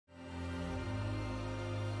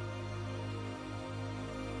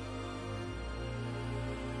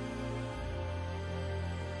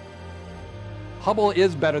Hubble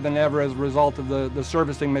is better than ever as a result of the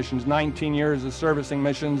servicing missions, 19 years of servicing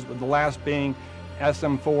missions, with the last being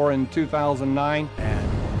SM4 in 2009.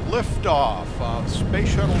 And liftoff of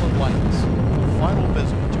Space Shuttle Atlantis, the final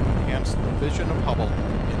visit to enhance the vision of Hubble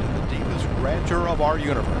into the deepest grandeur of our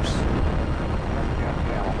universe.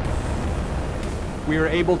 We were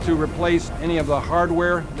able to replace any of the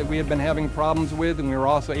hardware that we had been having problems with, and we were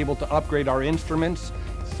also able to upgrade our instruments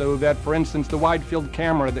so that, for instance, the wide field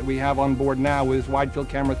camera that we have on board now is wide field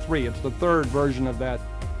camera 3. It's the third version of that.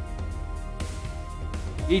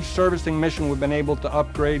 Each servicing mission we've been able to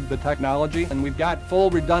upgrade the technology, and we've got full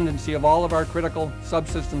redundancy of all of our critical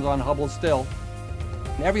subsystems on Hubble still.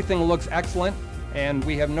 And everything looks excellent, and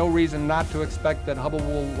we have no reason not to expect that Hubble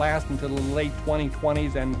will last until the late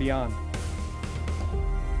 2020s and beyond.